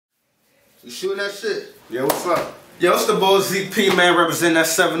You shooting that shit? Yo, what's up? Yo, it's the boy Zeke P, man, representing that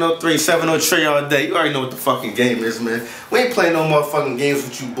 703, 703 all day. You already know what the fucking game is, man. We ain't playing no motherfucking games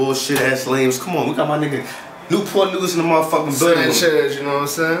with you bullshit ass lames. Come on, we got my nigga Newport News in the motherfucking building. Sanchez, you know what I'm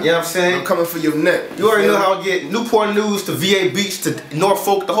saying? You know what I'm saying? I'm coming for your neck. You already know how I get Newport News to VA Beach to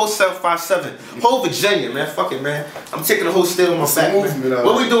Norfolk, the whole 757. Whole Virginia, man. Fuck it, man. I'm taking the whole state on my back, man.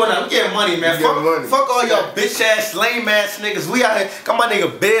 What we doing now? We getting money, man. Fuck all y'all bitch ass, lame ass niggas. We out here. Got my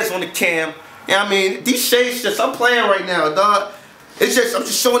nigga Biz on the cam. You know what I mean? These shades just, I'm playing right now, dog. It's just, I'm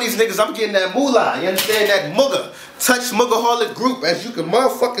just showing these niggas I'm getting that moolah. You understand? That mugga. Touch Muggaholic group, as you can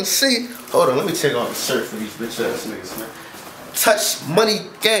motherfucking see. Hold on, let me take off the shirt for these bitch ass niggas, man. Touch Money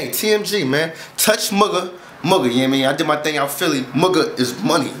Gang, TMG, man. Touch Mugga, you know what I mean? I did my thing out Philly. Mugga is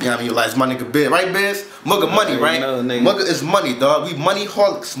money, you know what I mean? Like, it's my nigga Biz, right, Biz? Mugga money, right? Mugga is money, dog. We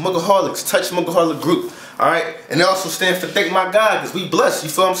money-holics, Muggaholics. Touch Muggaholic group. Alright, and it also stands for thank my God, because we blessed,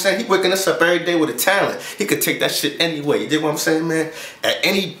 you feel what I'm saying? He waking us up every day with a talent. He could take that shit anyway, you dig what I'm saying, man? At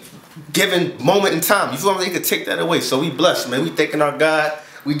any given moment in time, you feel what I'm saying? He could take that away, so we blessed, man. We thanking our God,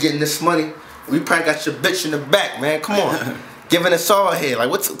 we getting this money. We probably got your bitch in the back, man, come on. Giving us all here, like,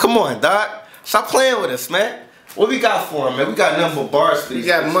 come on, dog. Stop playing with us, man. What we got for him, man? We got nothing but bars for these. We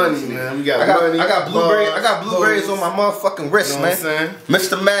got money, man. We got money. I got blueberries. I got blueberries on my motherfucking wrist, you know man.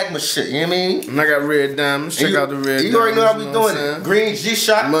 Mr. Magma shit, you know what I mean? And I got red diamonds. Check out the red diamonds. You already know how we doing it. Green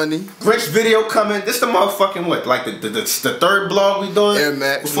G-Shot. Money. Grinch video coming. This the motherfucking what? Like the third blog we doing? Air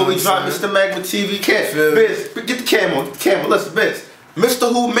Max. Before we drop Mr. Magma TV. Biz, get the cam on. Get the camera. Listen, Biz.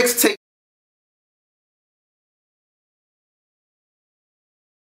 Mr. Who mixtape.